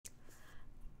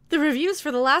The reviews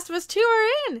for The Last of Us 2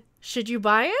 are in. Should you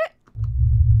buy it?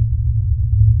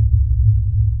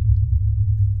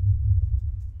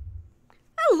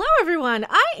 Hello everyone,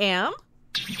 I am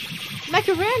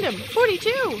Mecha Random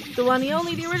 42, the one, the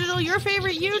only, the original, your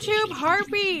favorite YouTube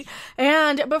Harpy.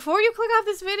 And before you click off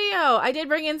this video, I did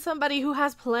bring in somebody who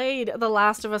has played The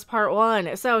Last of Us Part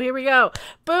 1. So here we go.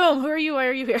 Boom, who are you? Why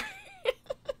are you here?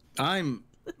 I'm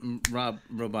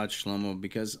Robot Shlomo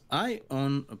because I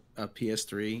own a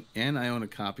PS3 and I own a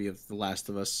copy of The Last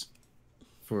of Us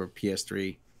for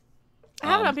PS3. I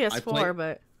have it on PS4,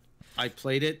 but I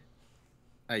played it.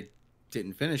 I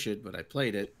didn't finish it, but I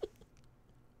played it.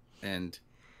 And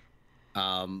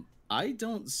I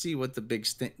don't see what the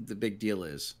big deal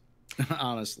is,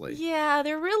 honestly. Yeah,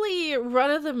 they're really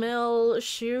run-of-the-mill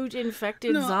shoot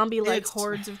infected zombie-like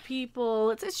hordes of people.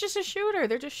 It's just a shooter.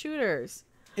 They're just shooters.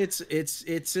 It's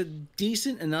a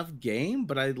decent enough game,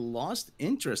 but I lost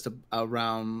interest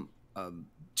around a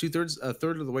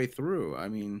third of the way through. I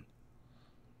mean,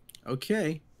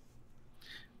 okay,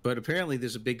 but apparently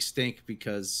there's a big stink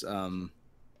because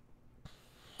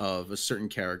of a certain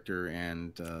character,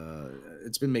 and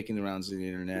it's been making the rounds of the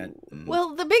internet.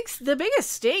 Well, the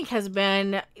biggest stink has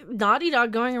been Naughty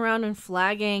Dog going around and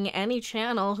flagging any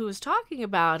channel who was talking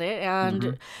about it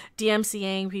and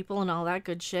DMCAing people and all that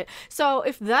good shit. So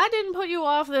if that didn't put you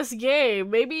off this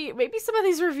game, maybe some of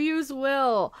these reviews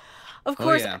will. Of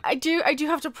course, yeah. I do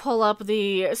have to pull up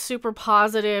the super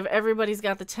positive. Everybody's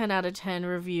got the 10 out of 10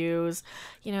 reviews.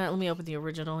 You know what? Let me open the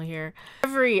original here.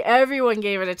 Everyone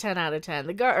gave it a 10 out of 10.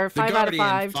 The 5 out of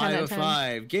 5, 10 out of 10.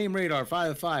 5. Game Radar 5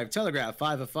 of 5. Telegraph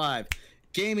 5 of 5.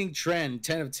 Gaming Trend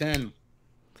 10 of 10.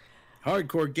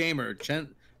 Hardcore Gamer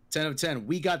 10 of 10.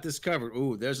 We got this covered.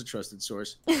 Ooh, there's a trusted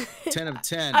source. 10 of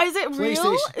 10. Is it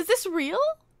real? Is this real?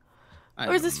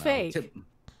 Or is this fake?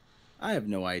 I have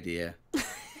no idea.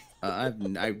 I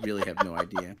really have no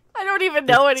idea. I don't even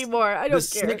know anymore. I don't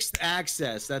care. The Sixth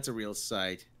Access, that's a real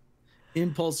site.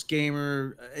 Impulse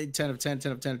Gamer, 10 of 10,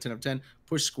 10 of 10, 10 of 10.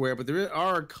 Push Square, but there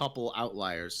are a couple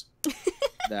outliers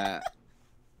that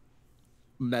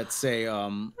say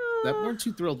that weren't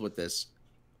too thrilled with this.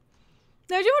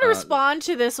 Now, I do want to respond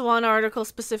to this one article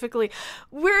specifically.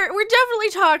 We're definitely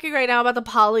talking right now about the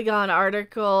Polygon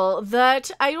article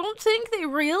that I don't think they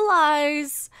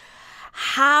realize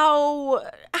how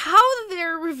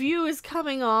their review is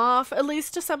coming off, at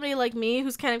least to somebody like me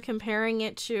who's kind of comparing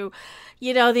it to,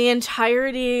 you know, the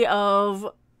entirety of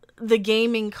the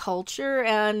gaming culture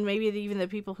and maybe even the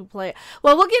people who play it.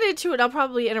 Well, we'll get into it. I'll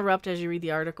probably interrupt as you read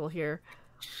the article here.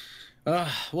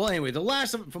 Well, anyway,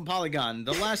 from Polygon,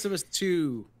 The Last of Us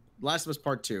 2, Last of Us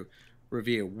Part 2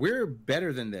 review. We're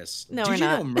better than this. No, we're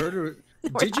not.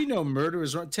 Did you know murder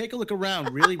is wrong? Take a look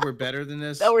around. Really, we're better than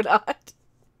this? No, we're not.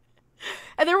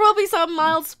 And there will be some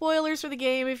mild spoilers for the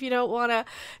game if you don't want to.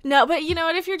 No, but you know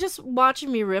what? If you're just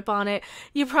watching me rip on it,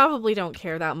 you probably don't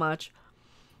care that much.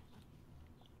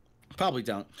 Probably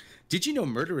don't. Did you know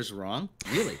murder is wrong?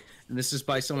 Really? And this is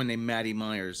by someone named Maddie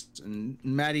Myers. And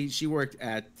Maddie, she worked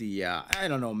at the, I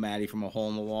don't know Maddie from A Hole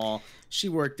in the Wall. She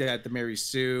worked at the Mary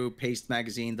Sue, Paste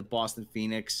Magazine, the Boston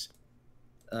Phoenix.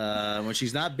 When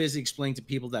she's not busy explaining to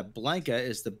people that Blanca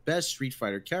is the best Street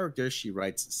Fighter character, she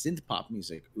writes synth pop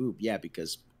music. Ooh, yeah,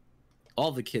 because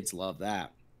all the kids love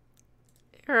that.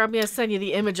 Here, I'm going to send you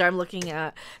the image I'm looking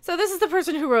at. So this is the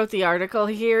person who wrote the article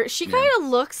here. She kind of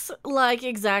looks like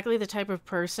exactly the type of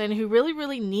person who really,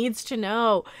 really needs to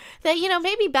know that, you know,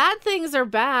 maybe bad things are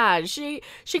bad. She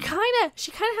kind of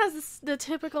has the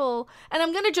typical, and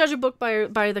I'm going to judge a book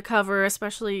by the cover,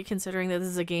 especially considering that this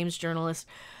is a games journalist.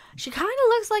 She kind of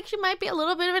looks like she might be a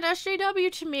little bit of an SJW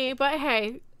to me, but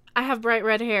hey, I have bright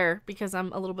red hair because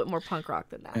I'm a little bit more punk rock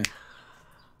than that.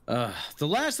 The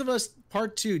Last of Us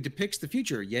Part 2 depicts the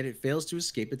future, yet it fails to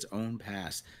escape its own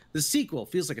past. The sequel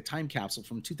feels like a time capsule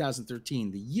from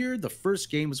 2013, the year the first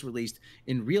game was released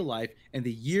in real life and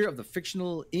the year of the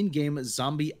fictional in-game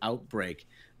zombie outbreak.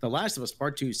 The Last of Us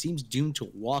Part 2 seems doomed to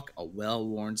walk a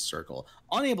well-worn circle,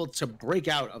 unable to break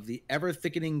out of the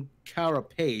ever-thickening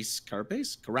carapace,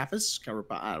 whatever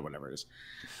it is,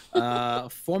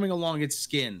 forming along its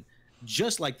skin,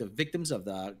 just like the victims of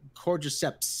the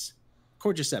cordyceps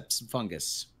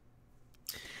fungus.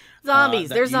 Zombies.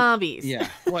 They're zombies. Yeah,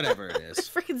 whatever it is.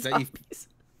 Freaking zombies.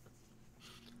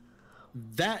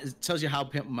 That tells you how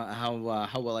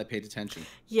well I paid attention.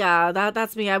 Yeah,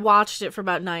 that's me. I watched it for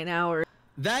about 9 hours.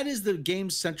 That is the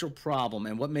game's central problem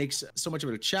and what makes so much of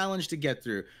it a challenge to get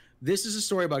through. This is a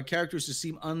story about characters who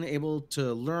seem unable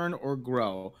to learn or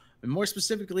grow, and more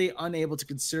specifically, unable to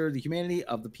consider the humanity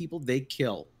of the people they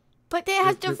kill. But it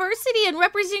has diversity and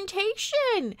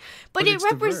representation. But it it's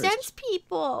diverse. represents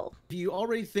people. If you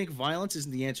already think violence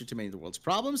isn't the answer to many of the world's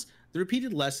problems, the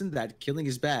repeated lesson that killing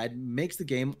is bad makes the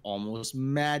game almost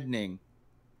maddening.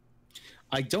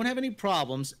 I don't have any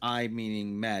problems, I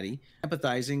meaning Maddie,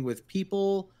 empathizing with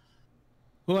people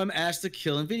who I'm asked to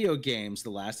kill in video games.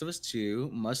 The Last of Us 2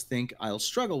 must think I'll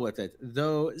struggle with it,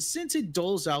 though, since it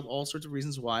doles out all sorts of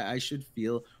reasons why I should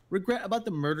feel regret about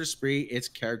the murder spree its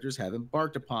characters have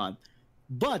embarked upon.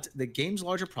 But the game's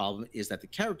larger problem is that the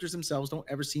characters themselves don't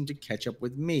ever seem to catch up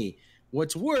with me.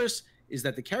 What's worse is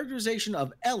that the characterization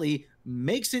of Ellie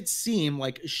makes it seem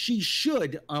like she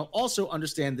should also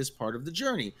understand this part of the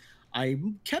journey. I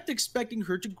kept expecting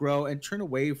her to grow and turn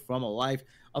away from a life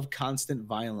of constant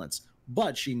violence,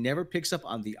 but she never picks up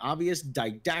on the obvious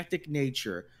didactic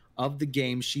nature of the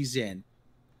game she's in.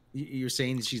 You're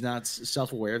saying she's not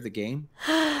self-aware of the game?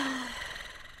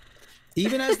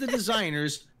 Even as the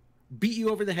designers beat you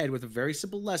over the head with a very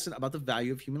simple lesson about the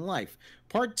value of human life.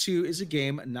 Part 2 is a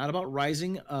game not about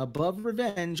rising above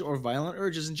revenge or violent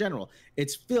urges in general.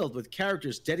 It's filled with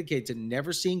characters dedicated to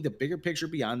never seeing the bigger picture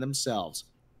beyond themselves.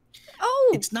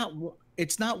 Oh, it's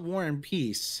not War and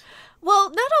Peace.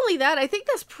 well, not only that, I think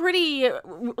that's pretty,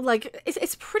 like,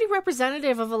 it's pretty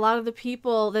representative of a lot of the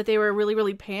people that they were really,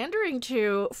 really pandering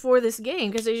to for this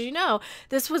game. Because as you know,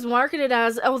 this was marketed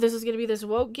as, oh, this is going to be this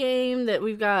woke game that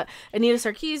we've got Anita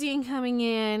Sarkeesian coming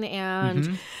in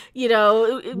and, you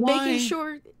know, making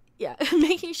sure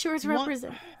it's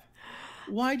represented.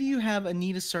 Why do you have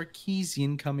Anita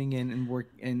Sarkeesian coming in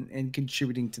and and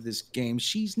contributing to this game?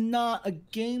 She's not a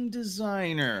game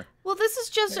designer. Well, this is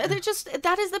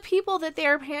that is the people that they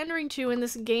are pandering to in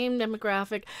this game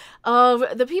demographic of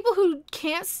the people who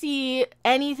can't see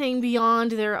anything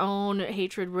beyond their own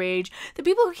hatred, rage, the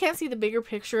people who can't see the bigger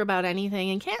picture about anything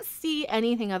and can't see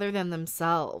anything other than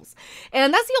themselves.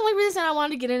 And that's the only reason I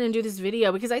wanted to get in and do this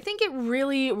video, because I think it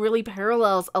really, really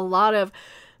parallels a lot of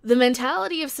the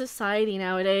mentality of society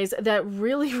nowadays that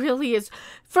really, really is,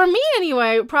 for me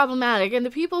anyway, problematic. And the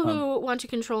people who want to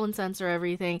control and censor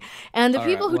everything, and the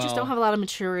people who just don't have a lot of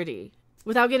maturity,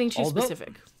 without getting too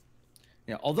specific.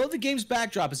 Yeah, although the game's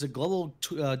backdrop is a global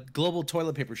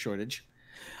toilet paper shortage,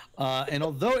 and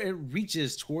although it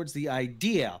reaches towards the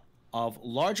idea of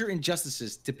larger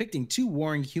injustices depicting two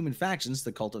warring human factions,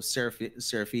 the cult of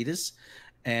Seraphitas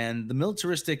and the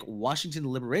militaristic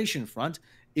Washington Liberation Front,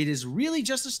 it is really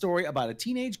just a story about a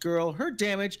teenage girl, her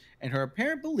damage, and her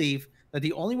apparent belief that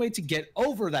the only way to get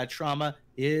over that trauma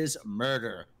is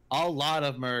murder. A lot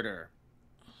of murder.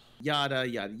 Yada,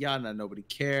 yada, yada. Nobody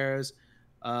cares.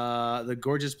 The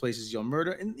gorgeous places you'll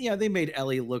murder. And, yeah, they made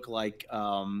Ellie look like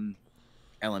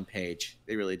Ellen Page.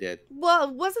 They really did.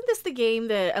 Well, wasn't this the game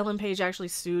that Ellen Page actually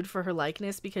sued for her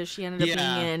likeness because she ended up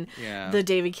being in the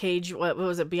David Cage, what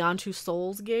was it, Beyond Two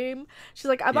Souls game? She's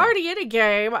like, I'm already in a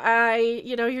game.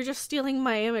 You're just stealing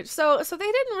my image. So they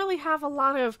didn't really have a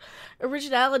lot of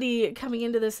originality coming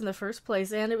into this in the first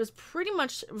place, and it was pretty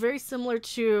much very similar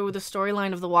to the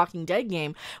storyline of the Walking Dead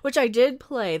game, which I did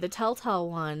play, the Telltale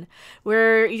one,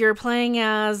 where you're playing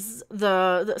as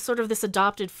the sort of this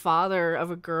adopted father of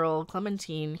a girl,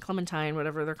 Clementine,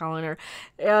 whatever they're calling her.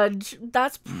 And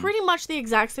that's pretty much the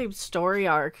exact same story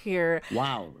arc here.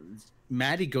 Wow.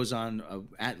 Maddie goes on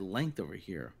at length over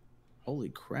here. Holy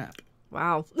crap.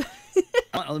 Wow.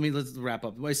 Let's wrap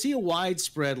up. I see a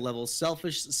widespread level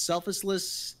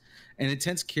selfless, and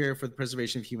intense care for the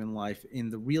preservation of human life in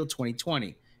the real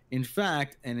 2020. In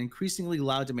fact, an increasingly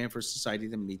loud demand for a society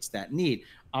that meets that need.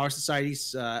 Our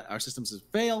systems have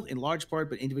failed in large part,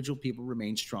 but individual people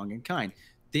remain strong and kind.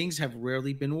 Things have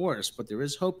rarely been worse, but there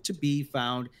is hope to be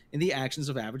found in the actions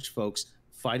of average folks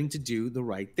fighting to do the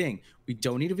right thing. We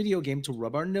don't need a video game to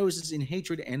rub our noses in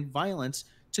hatred and violence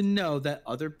to know that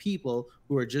other people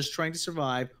who are just trying to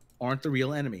survive aren't the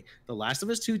real enemy. The Last of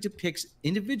Us 2 depicts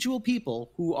individual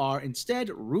people who are instead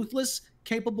ruthless,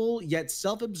 capable, yet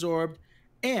self-absorbed,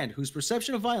 and whose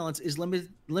perception of violence is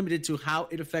limited to how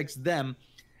it affects them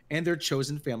and their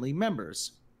chosen family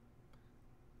members.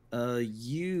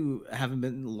 You haven't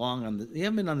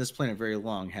been on this planet very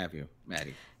long, have you,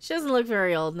 Maddie? She doesn't look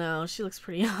very old, no. She looks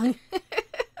pretty young.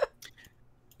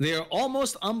 They are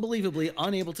almost unbelievably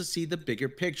unable to see the bigger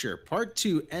picture. Part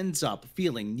 2 ends up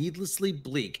feeling needlessly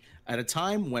bleak at a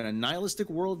time when a nihilistic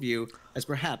worldview has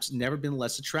perhaps never been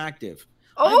less attractive.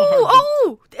 Didn't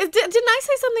I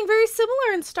say something very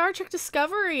similar in Star Trek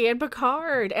Discovery and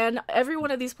Picard and every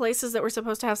one of these places that were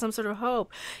supposed to have some sort of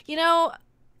hope? You know,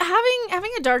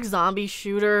 having a dark zombie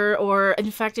shooter or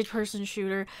infected person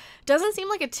shooter doesn't seem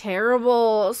like a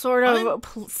terrible sort of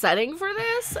setting for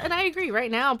this. And I agree.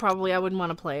 Right now, probably I wouldn't want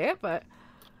to play it, but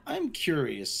I'm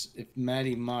curious if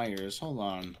Maddie Myers. Hold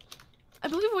on. I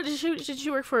believe, what did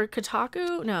she work for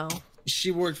Kotaku? No.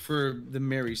 She worked for the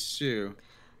Mary Sue.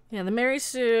 Yeah, the Mary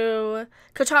Sue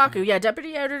Kotaku. Yeah,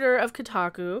 deputy editor of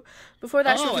Kotaku. Before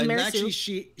that, she was Oh, the and Mary actually,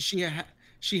 Sue.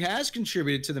 she has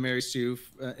contributed to the Mary Sue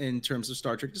in terms of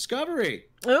Star Trek Discovery.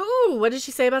 Ooh, what did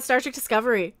she say about Star Trek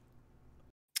Discovery?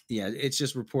 Yeah, it's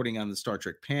just reporting on the Star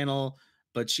Trek panel,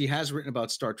 but she has written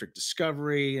about Star Trek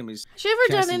Discovery. I mean, Has she ever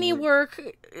done casting. any work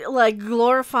like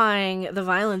glorifying the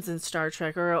violence in Star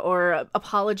Trek, or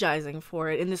apologizing for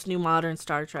it in this new modern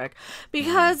Star Trek?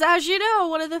 Because, as you know,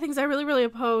 one of the things I really, really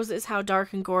oppose is how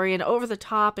dark and gory and over the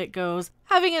top it goes,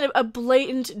 having a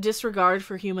blatant disregard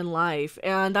for human life.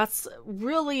 And that's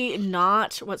really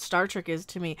not what Star Trek is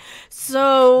to me.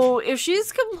 So if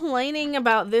she's complaining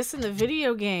about this in the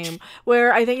video game,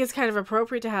 where I think it's kind of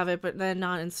appropriate to have it, but then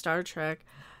not in Star Trek.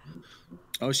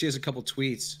 Oh, she has a couple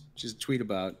tweets. She has a tweet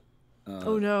about.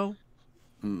 Oh no.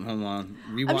 Hold on.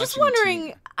 Rewatching. I'm just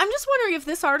wondering if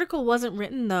this article wasn't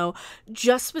written, though,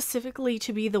 just specifically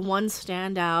to be the one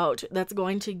standout that's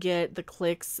going to get the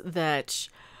clicks that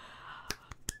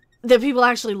people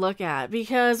actually look at.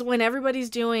 Because when everybody's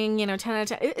doing, 10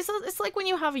 out of 10, it's like when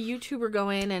you have a YouTuber go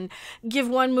in and give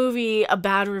one movie a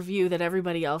bad review that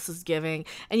everybody else is giving,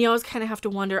 and you always kind of have to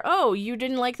wonder, oh, you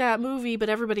didn't like that movie, but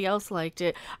everybody else liked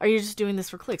it. Are you just doing this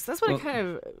for clicks? That's what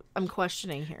I'm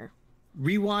questioning here.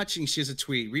 Rewatching, she has a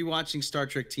tweet. Rewatching Star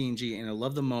Trek TNG, and I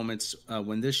love the moments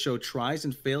when this show tries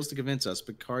and fails to convince us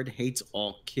Picard hates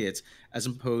all kids, as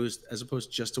opposed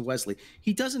just to Wesley.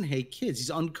 He doesn't hate kids. He's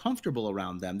uncomfortable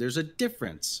around them. There's a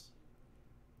difference.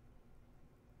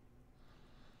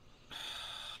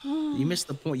 You missed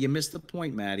the point. You missed the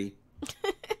point, Maddie.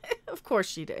 Of course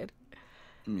she did.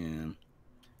 Yeah.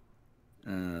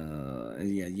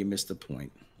 Yeah, you missed the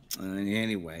point.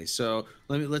 Anyway, so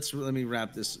let me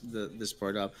wrap this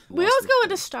part up. We always go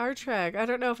into Star Trek. I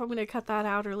don't know if I'm going to cut that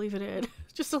out or leave it in.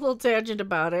 Just a little tangent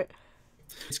about it.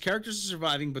 Its characters are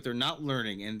surviving, but they're not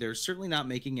learning, and they're certainly not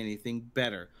making anything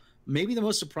better. Maybe the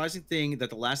most surprising thing that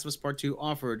The Last of Us Part 2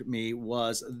 offered me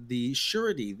was the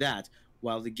surety that,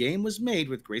 while the game was made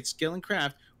with great skill and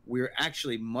craft, we're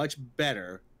actually much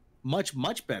better, much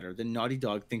better than Naughty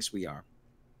Dog thinks we are.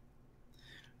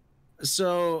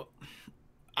 So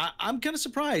I'm kind of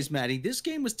surprised, Maddie. This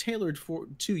game was tailored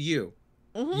to you.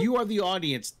 Mm-hmm. You are the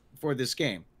audience for this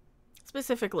game.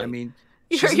 Specifically. I mean,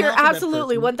 you're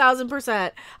absolutely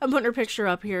 1,000%. I'm putting her picture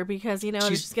up here because, she's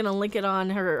just going to link it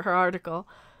on her article.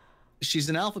 She's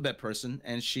an alphabet person,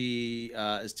 and she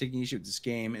is taking issue with this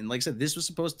game. And like I said, this was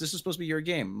supposed to be your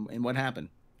game. And what happened?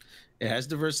 It has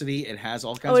diversity. It has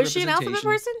all kinds of representation. Oh, is she an alphabet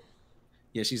person?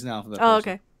 Yeah, she's an alphabet person. Oh,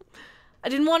 okay. I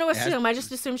didn't want to assume. I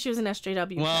just assumed she was an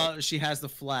SJW. Well, she has the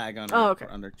flag on her,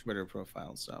 on her Twitter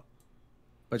profile. So,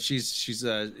 but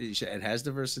it has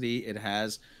diversity. It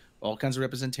has all kinds of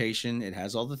representation. It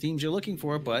has all the themes you're looking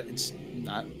for, but it's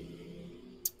not.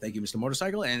 Thank you, Mr.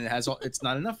 Motorcycle. And it has all. It's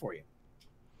not enough for you.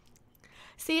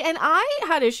 See, and I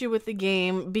had issue with the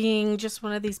game being just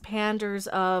one of these panders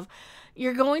of,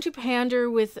 you're going to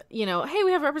pander with, hey,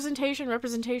 we have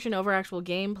representation over actual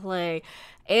gameplay.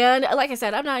 And like I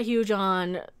said, I'm not huge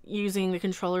on using the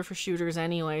controller for shooters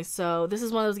anyway. So this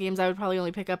is one of those games I would probably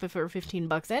only pick up if it were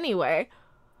 $15 anyway.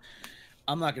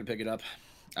 I'm not going to pick it up.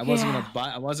 I wasn't going to buy.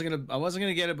 I wasn't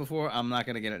going to get it before. I'm not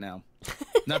going to get it now.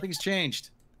 Nothing's changed.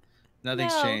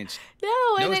 Nothing's changed.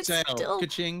 No, and it's still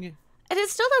ka-ching. And it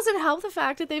still doesn't help the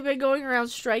fact that they've been going around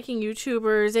striking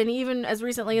YouTubers, and even as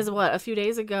recently as, a few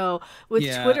days ago with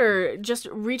Twitter, just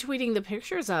retweeting the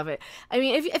pictures of it. I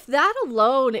mean, if that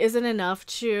alone isn't enough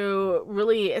to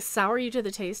really sour you to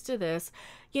the taste of this,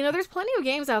 there's plenty of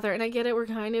games out there, and I get it, we're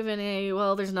kind of in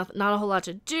there's not a whole lot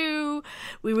to do,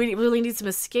 we really need some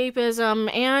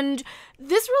escapism, and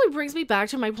this really brings me back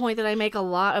to my point that I make a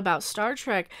lot about Star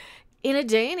Trek. In a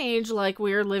day and age like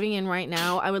we're living in right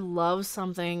now, I would love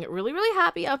something really, really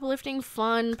happy, uplifting,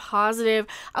 fun, positive.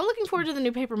 I'm looking forward to the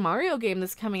new Paper Mario game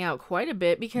that's coming out quite a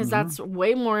bit because that's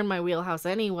way more in my wheelhouse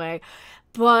anyway.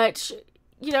 But,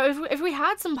 if we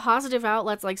had some positive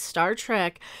outlets like Star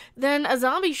Trek, then a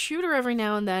zombie shooter every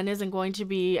now and then isn't going to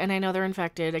be, and I know they're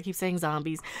infected, I keep saying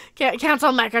zombies.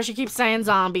 Cancel Mecca, she keeps saying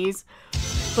zombies.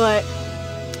 But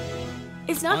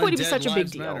it's not going to be such a big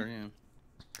deal. Matter, yeah.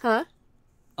 Huh?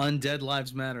 Undead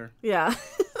lives matter. Yeah.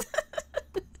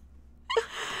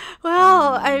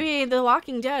 Well, I mean, The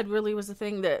Walking Dead really was a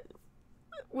thing that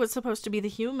was supposed to be the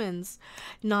humans,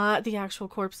 not the actual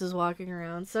corpses walking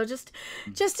around. So just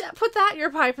put that in your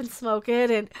pipe and smoke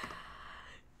it, and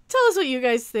tell us what you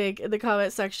guys think in the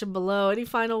comment section below. Any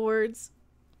final words?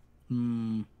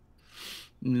 No,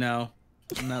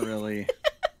 not really.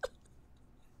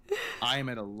 I am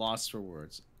at a loss for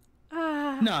words.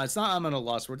 Ah, No, it's not. I'm at a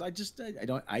loss for words.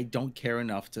 I don't care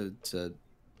enough to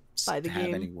Buy the have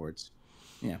game. any words.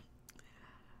 Yeah.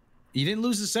 You didn't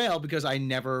lose the sale because I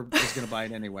never was going to buy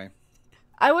it anyway.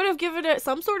 I would have given it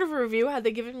some sort of a review had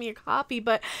they given me a copy,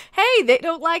 but hey, they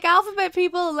don't like alphabet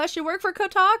people unless you work for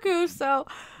Kotaku, so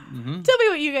tell me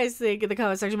what you guys think in the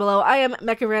comment section below. I am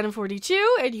MechaRandom42,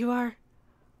 and you are?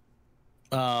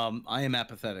 I am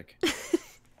apathetic.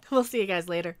 We'll see you guys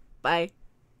later. Bye.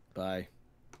 Bye.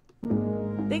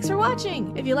 Thanks for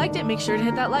watching. If you liked it, make sure to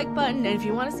hit that like button, and if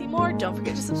you want to see more, don't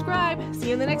forget to subscribe. See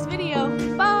you in the next video.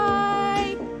 Bye!